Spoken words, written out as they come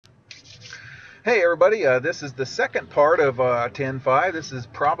Hey everybody, this is the second part of 10.5. This is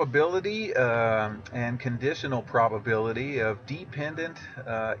probability and conditional probability of dependent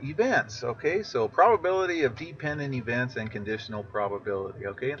events. Okay, so probability of dependent events and conditional probability.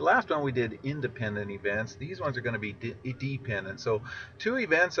 Okay, the last one we did independent events. These ones are going to be dependent. So two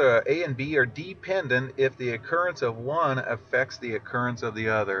events, A and B, are dependent if the occurrence of one affects the occurrence of the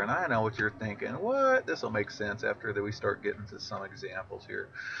other. And I know what you're thinking. What? This will make sense after that we start getting to some examples here.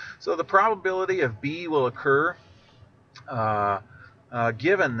 So the probability of B will occur uh,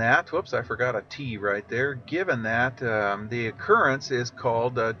 given that, whoops, I forgot a T right there, given that the occurrence is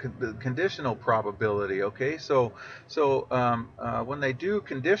called conditional probability, okay? So when they do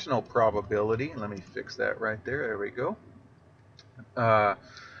conditional probability, let me fix that right there we go. Uh,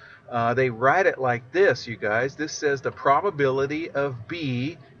 they write it like this, you guys. This says the probability of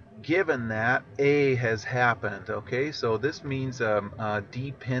B given that A has happened. Okay, so this means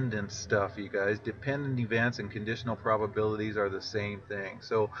dependent stuff, you guys. Dependent events and conditional probabilities are the same thing.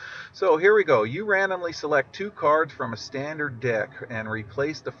 So here we go. You randomly select two cards from a standard deck and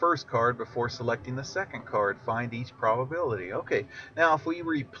replace the first card before selecting the second card. Find each probability. Okay, now if we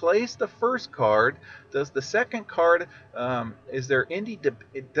replace the first card, does the second card is there any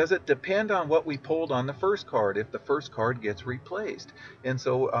does it depend on what we pulled on the first card if the first card gets replaced? And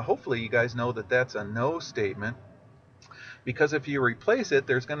so hopefully you guys know that that's a no statement, because if you replace it,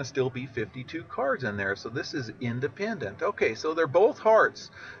 there's going to still be 52 cards in there. So this is independent. Okay, so they're both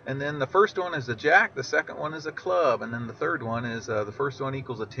hearts. And then the first one is a jack, the second one is a club, and then the third one is the first one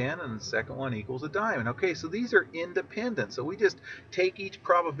equals a 10, and the second one equals a diamond. Okay, so these are independent. So we just take each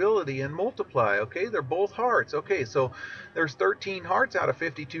probability and multiply. Okay, they're both hearts. Okay, so there's 13 hearts out of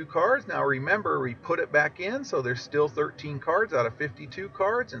 52 cards. Now remember, we put it back in, so there's still 13 cards out of 52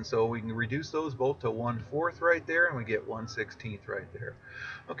 cards, and so we can reduce those both to 1/4 right there, and we get 1/16 right there.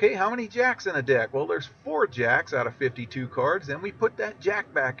 Okay, how many jacks in a deck? Well, there's 4 jacks out of 52 cards. Then we put that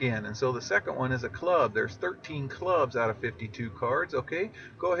jack back in, and so the second one is a club. There's 13 clubs out of 52 cards. Okay,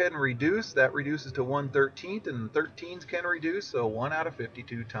 go ahead and reduce. That reduces to 1/13, and the 13s can reduce, so 1 out of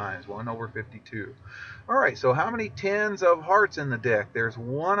 52 times 1/52. All right, so how many tens of hearts in the deck? There's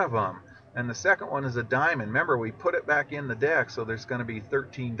one of them. And the second one is a diamond. Remember, we put it back in the deck, so there's going to be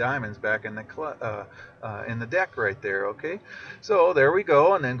 13 diamonds back in the deck right there, okay? So there we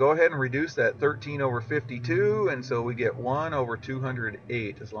go, and then go ahead and reduce that 13/52, and so we get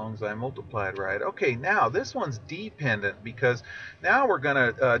 1/208, as long as I multiplied right. Okay, now this one's dependent, because now we're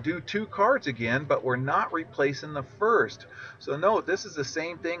going to do 2 cards again, but we're not replacing the first. So note, this is the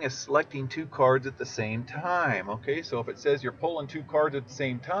same thing as selecting 2 cards at the same time, okay? So if it says you're pulling 2 cards at the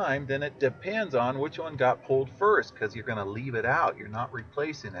same time, then it depends on which one got pulled first, because you're going to leave it out. You're not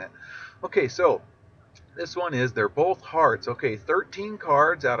replacing it. Okay, so this one is, they're both hearts. Okay, 13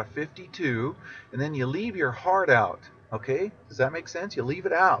 cards out of 52, and then you leave your heart out. Okay, does that make sense? You leave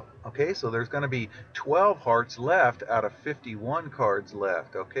it out. Okay, so there's going to be 12 hearts left out of 51 cards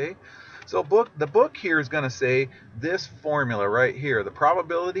left. Okay, so the book here is going to say this formula right here: the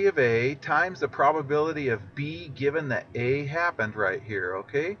probability of A times the probability of B given that A happened right here.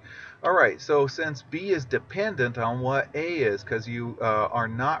 Okay, all right, so since B is dependent on what A is, because you are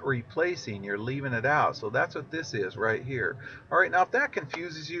not replacing, you're leaving it out. So that's what this is right here. All right, now if that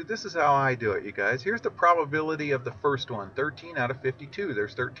confuses you, this is how I do it, you guys. Here's the probability of the first one, 13 out of 52.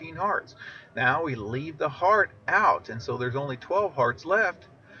 There's 13 hearts. Now we leave the heart out, and so there's only 12 hearts left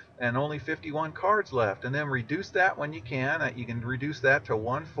and only 51 cards left. And then reduce that when you can. You can reduce that to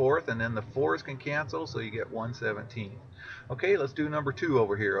 1/4, and then the 4s can cancel, so you get 1/17. Okay, let's do number 2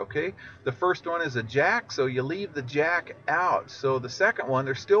 over here. Okay, the first one is a jack, so you leave the jack out. So the second one,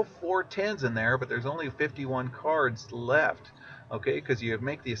 there's still 4 10s in there, but there's only 51 cards left. Okay, because you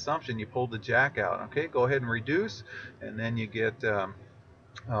make the assumption you pulled the jack out. Okay, go ahead and reduce, and then you get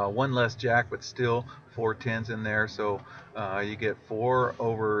one less jack, but still 4 10s in there, so you get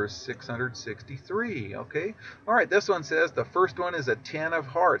 4/663. Okay, all right, this one says the first one is a 10 of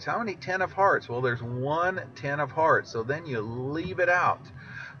hearts. How many 10 of hearts? Well, there's 1 10 of hearts, so then you leave it out.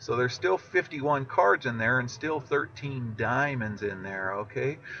 So there's still 51 cards in there and still 13 diamonds in there.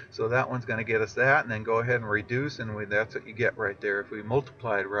 Okay, so that one's going to get us that, and then go ahead and reduce, and that's what you get right there if we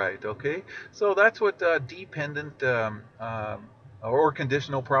multiplied right. Okay, so that's what dependent or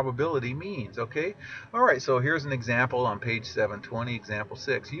conditional probability means. Okay, all right, so here's an example on page 720, example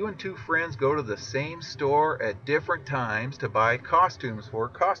 6. You and 2 friends go to the same store at different times to buy costumes for a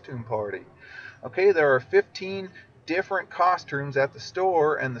costume party. Okay, there are 15 different costumes at the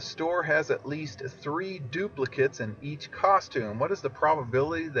store, and the store has at least 3 duplicates in each costume. What is the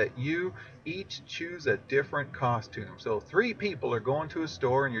probability that you each choose a different costume. So 3 people are going to a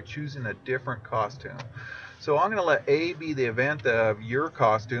store and you're choosing a different costume. So I'm going to let A be the event of your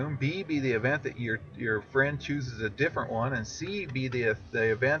costume, B be the event that your friend chooses a different one, and C be the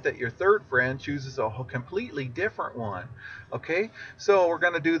event that your third friend chooses a completely different one. Okay, so we're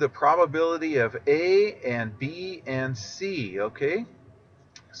going to do the probability of A and B and C. Okay.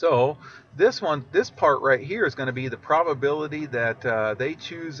 So this part right here is going to be the probability that they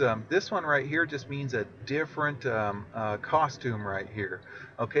choose. This one right here just means a different costume right here.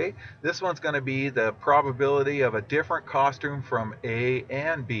 Okay, this one's going to be the probability of a different costume from A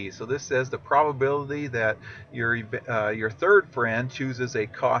and B. So this says the probability that your third friend chooses a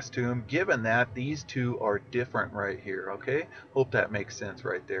costume given that these two are different right here. Okay, hope that makes sense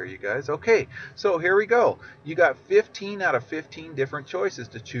right there, you guys. Okay, so here we go. You got 15 out of 15 different choices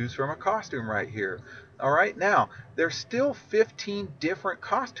to choose from a costume right here. All right, now there's still 15 different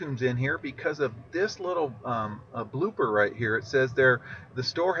costumes in here because of this little blooper right here. It says the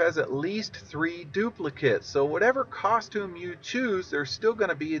store has at least 3 duplicates. So whatever costume you choose, there's still going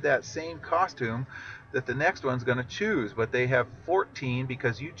to be that same costume that the next one's going to choose, but they have 14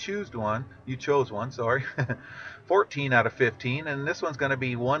 because you chose one, sorry. 14 out of 15, and this one's going to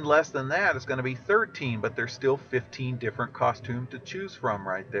be one less than that. It's going to be 13, but there's still 15 different costumes to choose from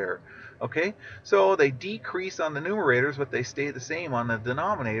right there. Okay, so they decrease on the numerators, but they stay the same on the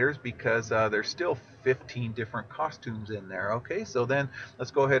denominators because there's still 15 different costumes in there. Okay, so then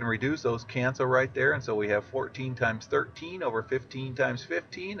let's go ahead and reduce those, cancel right there, and so we have 14 times 13 over 15 times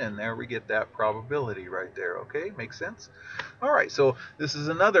 15, and there we get that probability right there. Okay, makes sense? All right, so this is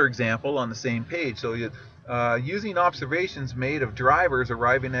another example on the same page. So using observations made of drivers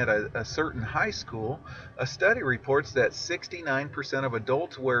arriving at a certain high school, a study reports that 69% of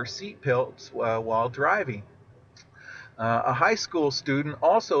adults wear seat belts while driving. A high school student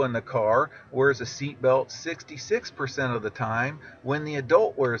also in the car wears a seatbelt 66% of the time when the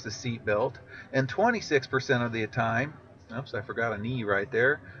adult wears the seatbelt, and 26% of the time, oops, I forgot an E right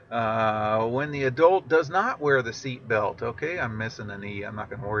there, when the adult does not wear the seatbelt. Okay, I'm missing an E. I'm not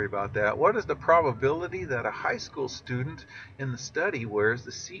going to worry about that. What is the probability that a high school student in the study wears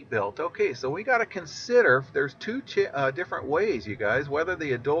the seatbelt? Okay, so we got to consider there's 2 different ways, you guys, whether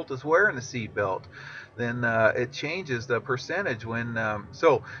the adult is wearing the seatbelt. Then it changes the percentage when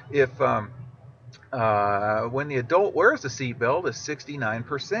when the adult wears the seatbelt is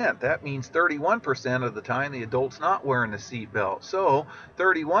 69%. That means 31% of the time the adult's not wearing the seatbelt. So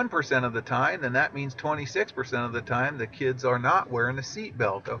 31% of the time, then that means 26% of the time the kids are not wearing the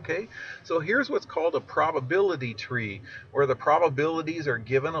seatbelt. Okay, so here's what's called a probability tree, where the probabilities are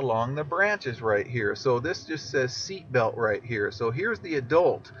given along the branches right here. So this just says seatbelt right here. So here's the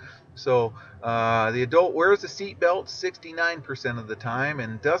adult. So the adult wears the seatbelt 69% of the time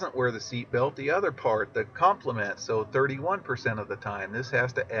and doesn't wear the seatbelt the other part, the complement, so 31% of the time. This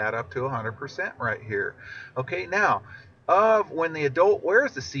has to add up to 100% right here. Okay, now, when the adult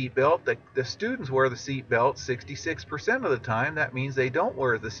wears the seatbelt, the students wear the seatbelt 66% of the time. That means they don't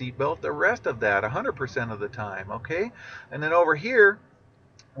wear the seatbelt the rest of that, 100% of the time. Okay, and then over here,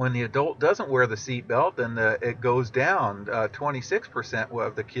 when the adult doesn't wear the seatbelt, then it goes down. 26%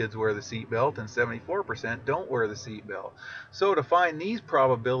 of the kids wear the seatbelt and 74% don't wear the seatbelt. So to find these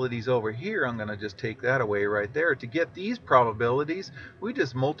probabilities over here, I'm going to just take that away right there. To get these probabilities, we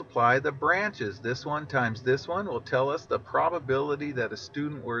just multiply the branches. This one times this one will tell us the probability that a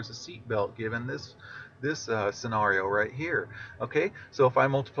student wears a seatbelt given this scenario right here. Okay, so if I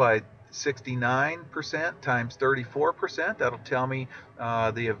multiply 69% times 34%, that'll tell me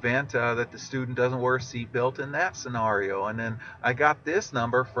the event that the student doesn't wear a seatbelt in that scenario. And then I got this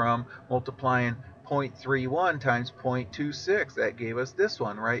number from multiplying 0.31 times 0.26. That gave us this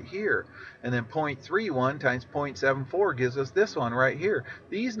one right here. And then 0.31 times 0.74 gives us this one right here.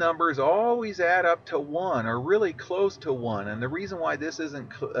 These numbers always add up to 1 or really close to 1. And the reason why this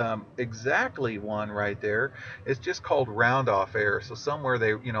isn't exactly 1 right there is just called round off error. So somewhere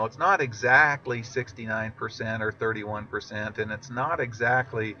it's not exactly 69% or 31%, and it's not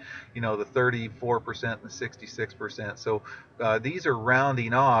exactly, the 34% and the 66%. So these are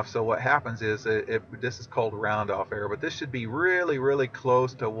rounding off. So what happens is this is called round off error, but this should be really, really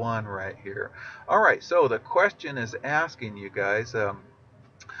close to 1 right here. All right, so the question is asking you guys,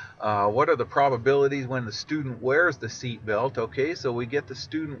 what are the probabilities when the student wears the seat belt? Okay, so we get the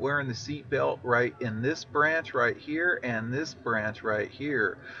student wearing the seat belt right in this branch right here and this branch right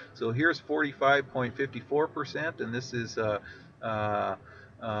here. So here's 45.54%, and this is 80%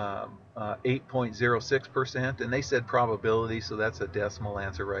 8.06%, and they said probability, so that's a decimal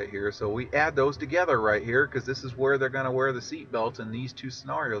answer right here. So we add those together right here because this is where they're going to wear the seat belts in these two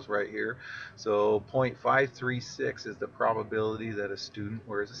scenarios right here. So 0.536 is the probability that a student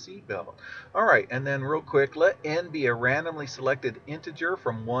wears a seat belt. All right, and then real quick, let n be a randomly selected integer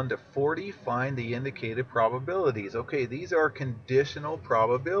from 1 to 40. Find the indicated probabilities. Okay, these are conditional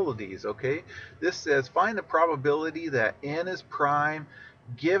probabilities. Okay, this says find the probability that n is prime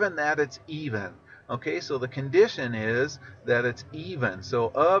given that it's even. Okay, so the condition is that it's even.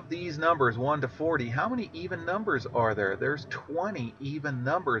 So of these numbers 1 to 40, how many even numbers are there? There's 20 even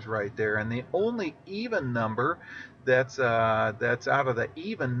numbers right there, and the only even number that's out of the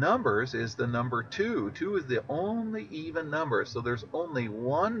even numbers is the number 2. 2 is the only even number, so there's only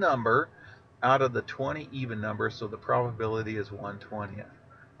one number out of the 20 even numbers, so the probability is 1/20th.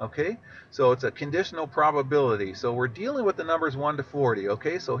 Okay, so it's a conditional probability. So we're dealing with the numbers 1 to 40.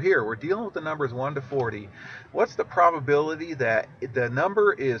 Okay, so here we're dealing with the numbers 1 to 40. What's the probability that the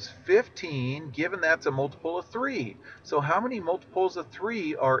number is 15 given that's a multiple of 3? So how many multiples of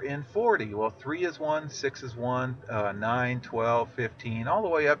 3 are in 40? Well, 3 is 1, 6 is 1, 9, 12, 15, all the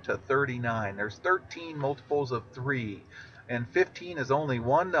way up to 39. There's 13 multiples of 3. And 15 is only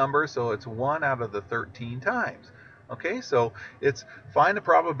one number, so it's 1 out of the 13 times. Okay, so it's find the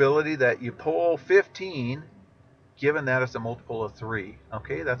probability that you pull 15 given that it's a multiple of 3.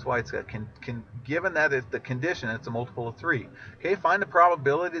 Okay, that's why it's a given that it's the condition, it's a multiple of 3. Okay, find the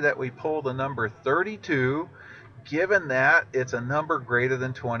probability that we pull the number 32 given that it's a number greater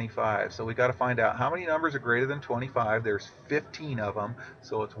than 25. So we got to find out how many numbers are greater than 25. There's 15 of them,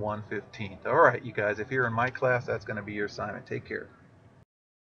 so it's 1/15. All right, you guys, if you're in my class, that's going to be your assignment. Take care.